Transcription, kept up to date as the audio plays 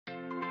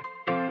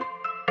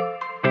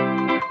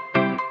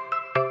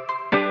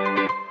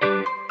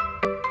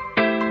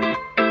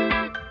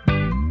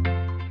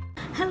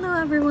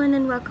everyone,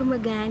 and welcome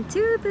again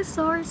to the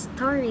Psor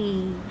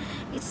story.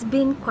 It's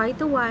been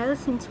quite a while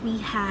since we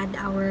had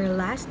our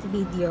last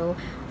video.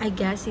 I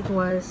guess it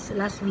was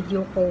last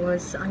video ko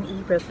was on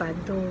April pa.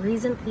 Though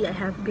recently I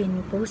have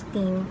been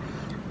posting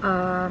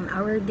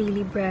our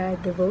daily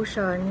bread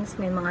devotions.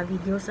 May mga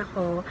videos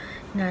ako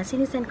na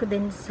sinisend ko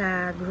din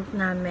sa group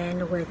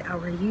namin with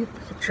our youth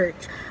sa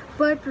church.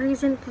 But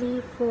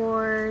recently,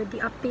 for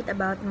the update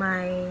about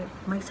my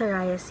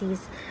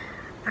psoriasis,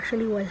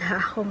 actually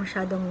wala ako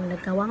masyadong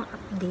nagawang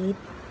update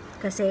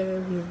kasi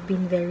we've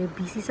been very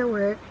busy sa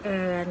work,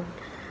 and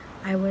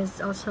I was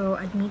also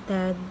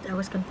admitted, I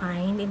was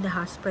confined in the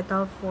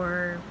hospital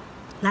for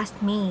last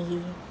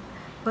May.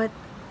 But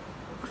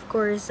of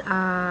course,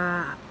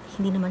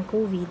 hindi naman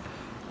COVID.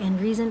 And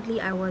recently,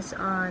 I was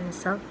on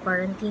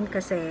self-quarantine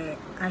kasi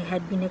I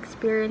had been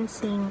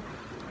experiencing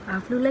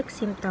flu-like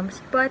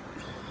symptoms, but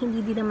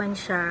hindi din naman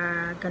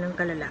siya ganun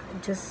kalala.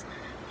 Just,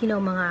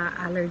 mga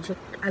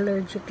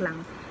allergic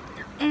lang.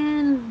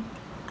 And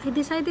I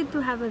decided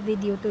to have a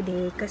video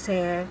today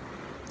kasi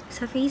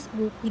sa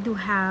Facebook, we do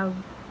have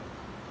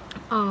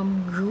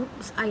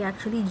groups. I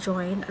actually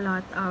joined a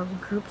lot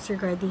of groups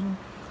regarding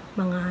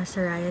mga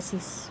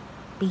psoriasis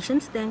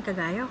patients din,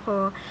 kagaya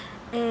ko.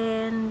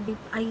 And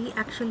I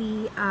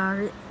actually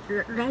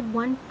read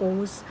one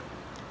post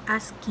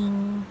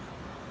asking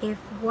if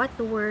what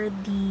were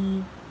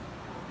the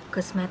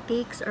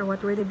cosmetics or what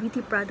were the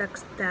beauty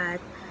products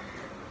that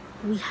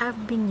we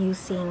have been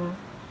using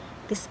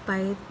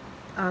despite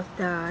of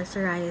the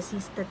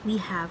psoriasis that we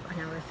have on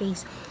our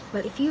face.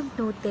 Well, if you've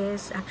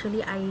noticed,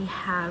 actually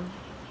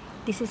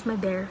this is my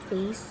bare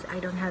face. I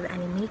don't have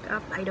any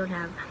makeup, I don't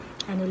have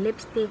any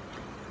lipstick,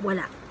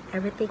 wala.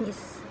 Everything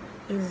is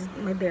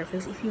my bare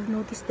face. If you've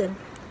noticed din,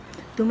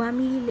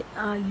 dumami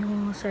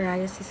yung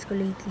psoriasis ko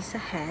lately sa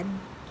head.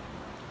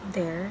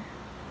 There.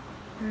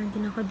 Meron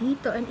din ako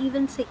dito. And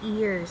even sa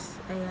ears.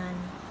 Ayan.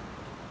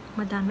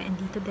 Madami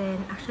andito din.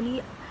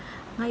 Actually,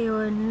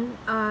 ngayon,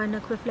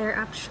 nagpa-flare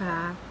up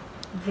siya.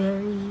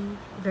 Very,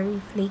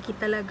 very flaky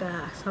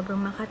talaga.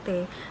 Sobrang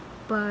makate.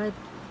 But,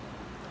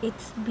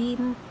 it's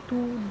been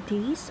 2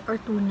 days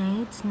or 2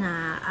 nights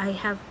na I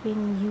have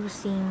been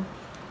using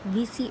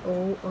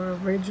VCO or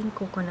virgin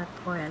coconut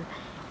oil.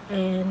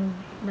 And,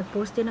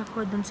 nag-post din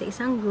ako dun sa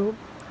isang group.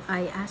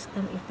 I asked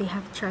them if they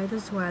have tried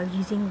as well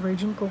using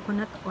virgin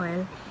coconut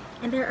oil.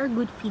 And there are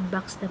good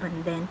feedbacks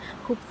naman din.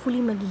 Hopefully,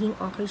 magiging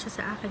okay siya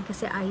sa akin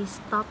kasi I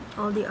stopped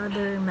all the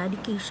other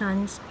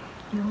medications.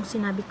 Yung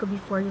sinabi ko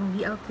before, yung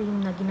BL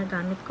cream na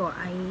ginagamit ko,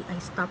 I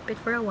stopped it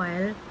for a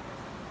while.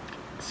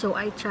 So,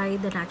 I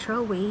tried the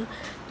natural way,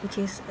 which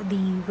is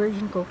the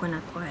virgin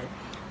coconut oil.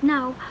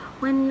 Now,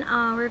 when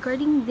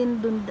regarding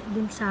din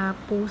dun sa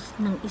post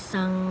ng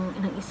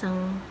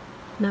isang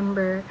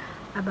member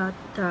about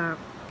the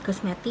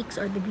cosmetics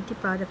or the beauty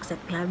products that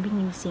we have been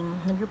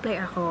using,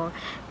 nag-reply ako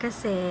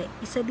kasi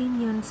isa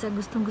din yun sa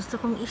gustong-gusto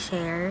kong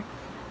i-share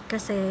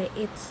kasi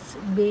it's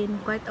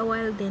been quite a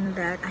while din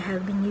that I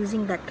have been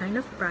using that kind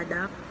of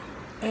product,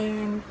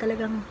 and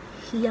talagang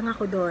hiyang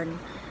ako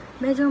doon.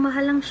 Medyo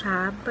mahal lang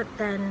siya, but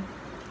then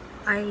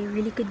I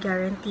really could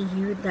guarantee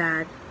you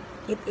that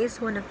it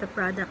is one of the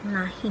product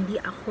na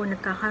hindi ako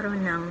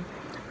nagkakaroon ng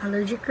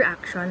allergic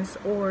reactions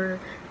or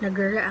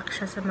nagre-react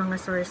siya sa mga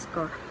sores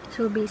ko.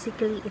 So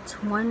basically, it's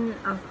one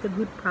of the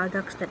good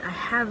products that I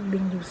have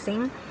been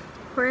using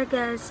for, I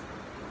guess,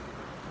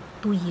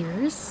 2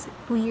 years.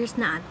 2 years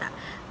na ata.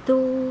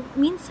 Though,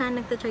 minsan,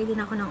 nagtatry din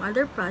ako ng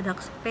other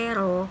products,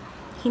 pero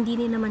hindi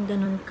din naman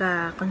ganun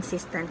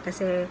ka-consistent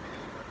kasi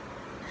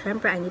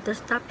syempre, I need to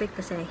stop it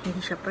kasi hindi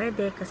siya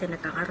pwede kasi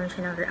nagkakaroon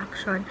siya ng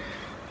reaction.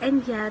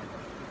 And yet,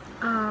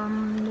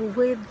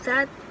 with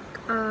that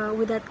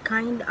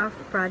kind of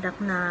product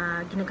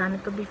na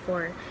ginagamit ko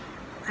before,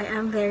 I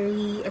am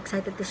very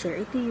excited to share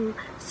it to you.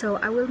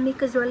 So, I will make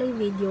as well a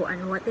video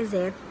on what is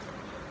it,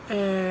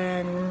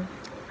 and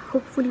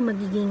hopefully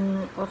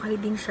magiging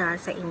okay din siya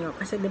sa inyo.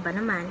 Kasi diba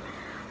naman,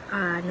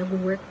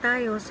 nag-work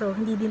tayo, so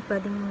hindi din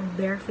pwedeng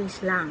bare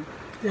face lang.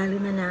 Lalo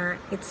na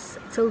it's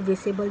so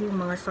visible yung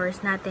mga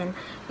sores natin.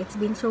 It's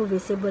been so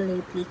visible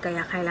lately,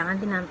 kaya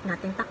kailangan din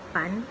natin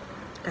takpan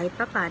kahit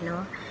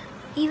papano.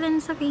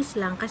 Even sa face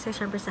lang, kasi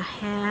syempre sa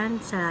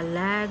hands, sa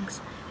legs,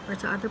 or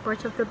sa other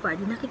parts of the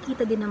body,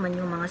 nakikita din naman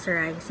yung mga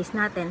psoriasis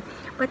natin.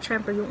 But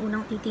syempre, yung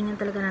unang titingnan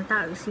talaga ng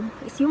tao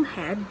is yung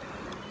head.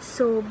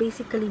 So,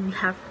 basically, we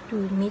have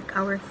to make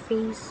our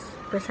face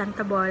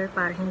presentable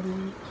para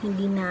hindi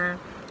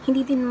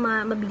din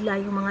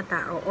mabigla yung mga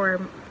tao, or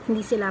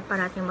hindi sila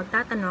parating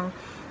magtatanong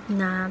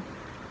na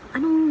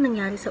anong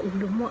nangyari sa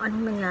ulo mo,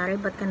 anong nangyari,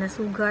 ba't ka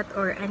nasugat,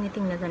 or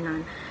anything na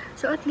ganon.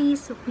 So, at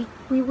least,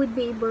 we would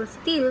be able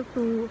still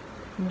to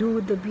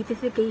do the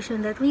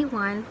beautification that we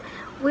want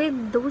with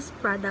those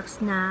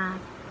products na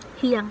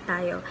hiyang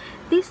tayo.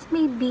 This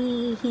may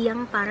be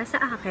hiyang para sa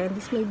akin,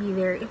 this may be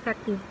very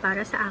effective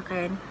para sa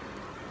akin,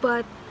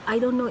 but I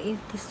don't know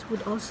if this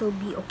would also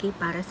be okay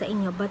para sa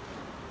inyo. But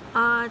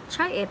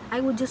try it.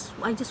 I just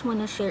want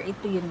to share it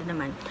to you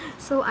naman.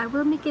 So I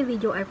will make a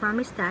video. I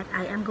promise that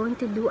I am going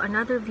to do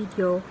another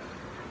video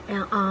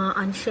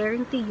on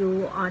sharing to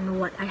you on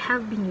what I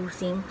have been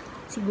using.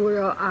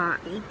 Siguro,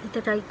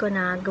 itatry ko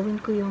na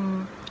gawin ko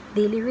yung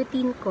daily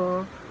routine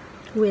ko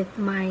with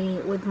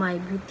my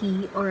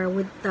beauty or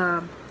with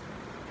the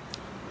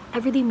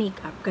everyday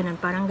makeup, ganun,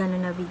 parang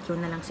ganun na video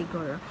na lang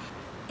siguro.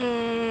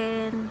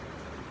 And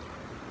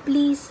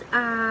please,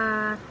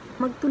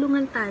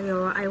 magtulungan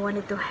tayo. I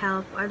wanted to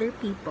help other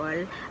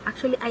people.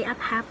 Actually, I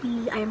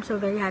am so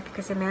very happy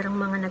kasi merong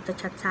mga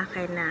nagchat sa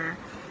akin na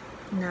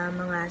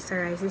mga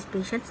psoriasis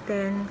patients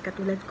din,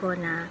 katulad ko,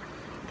 na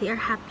they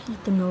are happy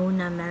to know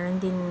na meron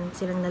din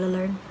silang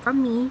nalalearn from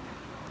me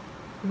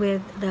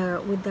with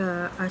the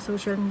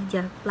social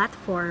media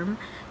platform,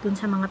 dun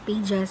sa mga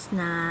pages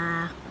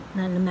na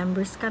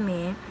members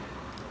kami.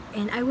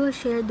 And I will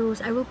share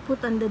those. I will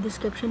put on the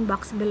description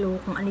box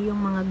below kung ano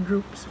yung mga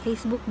groups,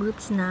 Facebook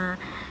groups na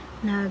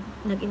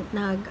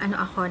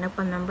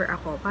nagpa-member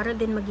ako, para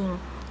din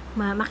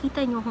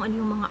makita nyo kung ano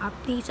yung mga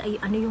updates,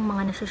 ano yung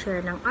mga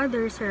nasa-share ng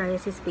other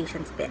psoriasis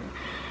patients din.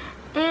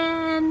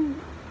 And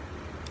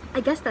I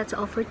guess that's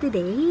all for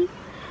today.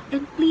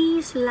 And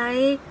please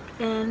like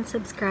and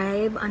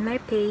subscribe on my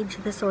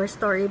page, The Psor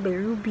Story by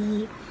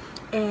Ruby,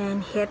 and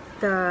hit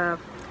the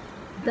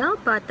bell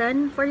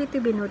button for you to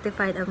be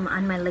notified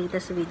on my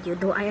latest video.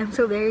 Though I am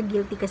so very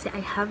guilty kasi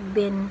I have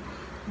been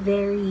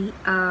very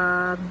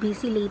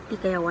busy lately,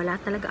 kaya wala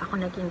talaga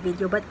ako naging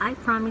video, but I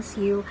promise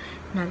you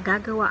na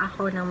gagawa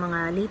ako ng mga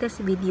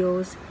latest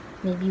videos,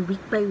 maybe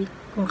week by week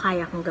kung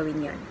kaya kong gawin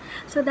yon.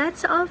 So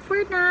that's all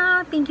for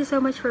now. Thank you so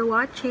much for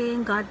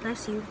watching. God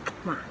bless you.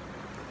 Mwah.